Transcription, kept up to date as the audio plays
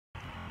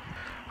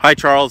Hi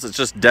Charles, it's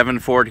just Devin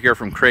Ford here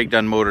from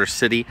Craigdon Motor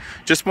City.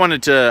 Just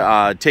wanted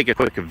to take a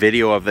quick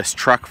video of this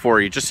truck for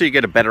you, just so you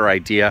get a better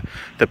idea.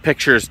 The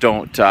pictures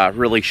don't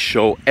really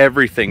show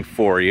everything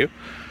for you.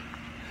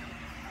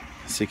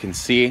 As you can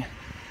see,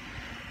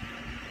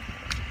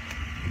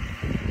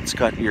 it's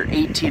got your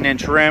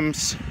 18-inch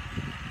rims.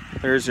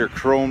 There's your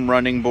chrome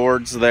running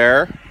boards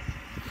there.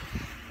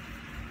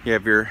 You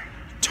have your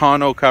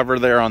tonneau cover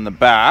there on the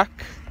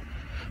back.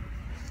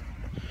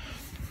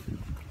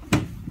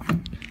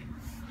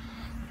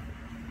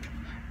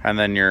 And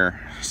then your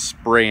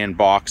spray and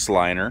box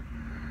liner.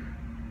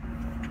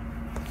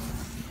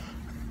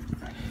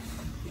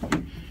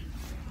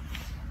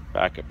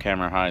 Backup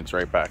camera hides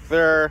right back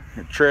there.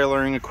 Your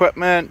trailering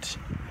equipment.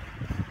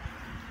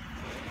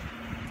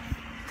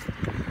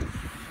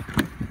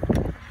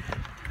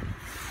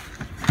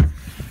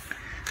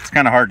 It's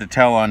kind of hard to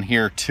tell on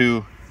here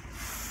too,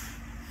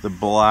 the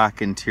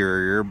black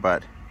interior,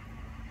 but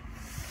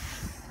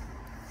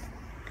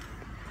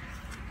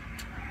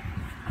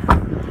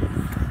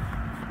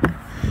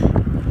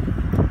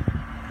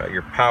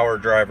your power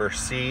driver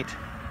seat,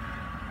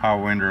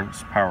 power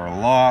windows, power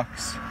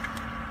locks,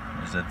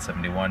 there's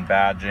Z71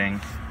 badging,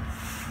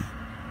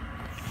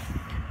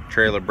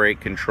 trailer brake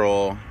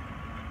control,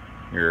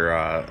 your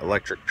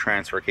electric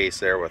transfer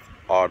case there with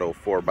auto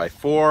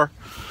 4x4.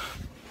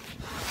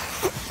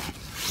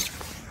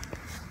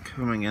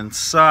 Coming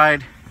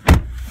inside, you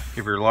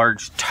have your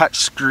large touch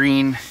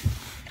screen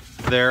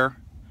there,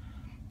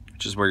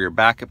 which is where your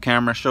backup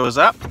camera shows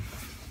up.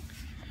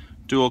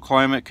 Dual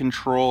climate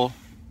control,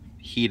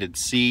 heated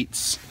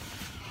seats.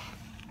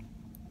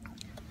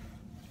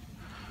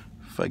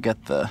 If I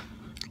get the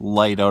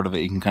light out of it,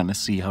 you can kind of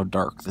see how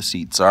dark the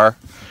seats are.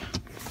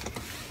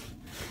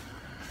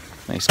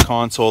 Nice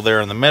console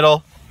there in the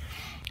middle.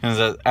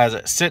 And as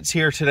it sits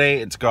here today,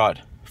 it's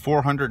got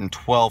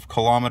 412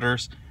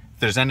 kilometers. If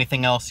there's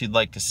anything else you'd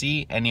like to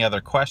see, any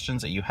other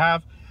questions that you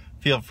have,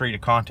 feel free to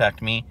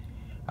contact me.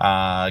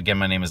 Again,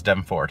 my name is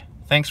Devin Ford.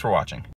 Thanks for watching.